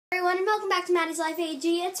everyone, and welcome back to Maddie's Life AG.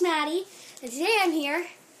 It's Maddie, and today I'm here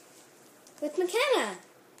with McKenna,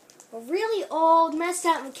 a really old, messed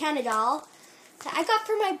up McKenna doll that I got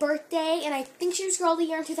for my birthday, and I think she was Girl of the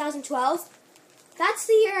Year in 2012. That's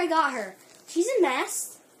the year I got her. She's a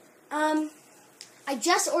mess. I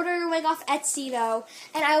just ordered her wig off Etsy, though,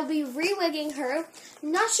 and I will be re-wigging her.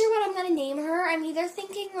 I'm not sure what I'm going to name her. I'm either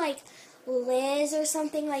thinking, like, Liz or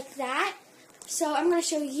something like that. So I'm going to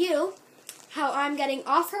show you how I'm getting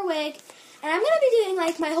off her wig, and I'm going to be doing,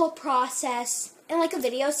 like, my whole process in, like, a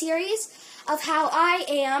video series of how I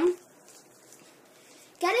am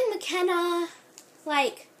getting McKenna,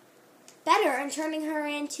 like, better and turning her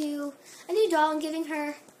into a new doll and giving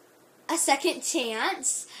her a second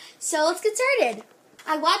chance. So let's get started.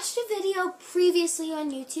 I watched a video previously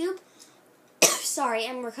on YouTube, sorry,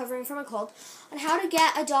 I'm recovering from a cold, on how to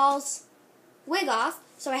get a doll's wig off.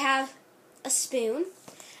 So I have a spoon,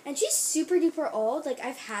 and she's super duper old. Like,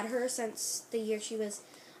 I've had her since the year she was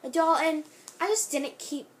a doll, and I just didn't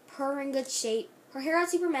keep her in good shape. Her hair got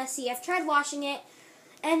super messy. I've tried washing it,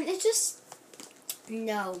 and it just,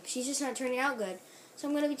 no, she's just not turning out good. So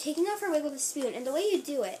I'm going to be taking off her wig with a spoon, and the way you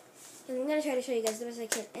do it, and I'm going to try to show you guys the best I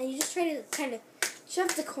can, and you just try to kind of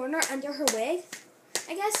shove the corner under her wig,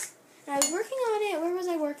 I guess. And I was working on it. Where was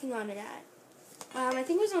I working on it at? I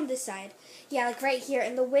think it was on this side. Yeah, like right here.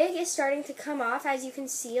 And the wig is starting to come off, as you can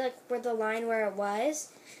see, like where the line where it was.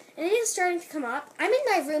 And it is starting to come off. I'm in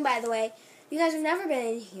my room, by the way. You guys have never been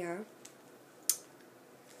in here.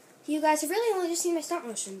 You guys have really only just seen my stop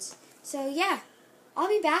motions. So yeah, I'll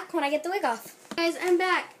be back when I get the wig off. Guys, I'm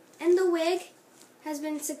back. And the wig has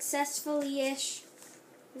been successfully-ish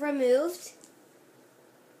removed.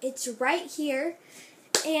 It's right here.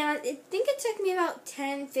 And I think it took me about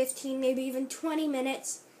 10, 15, maybe even 20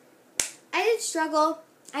 minutes. I did struggle.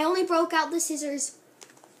 I only broke out the scissors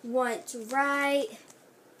once, right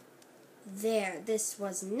there. This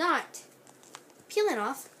was not peeling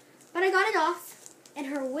off, but I got it off, and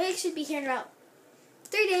her wig should be here in about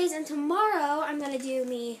 3 days, and tomorrow I'm going to do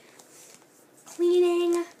me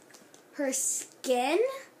cleaning her skin.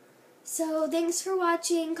 So thanks for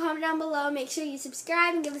watching. Comment down below. Make sure you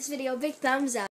subscribe and give this video a big thumbs up.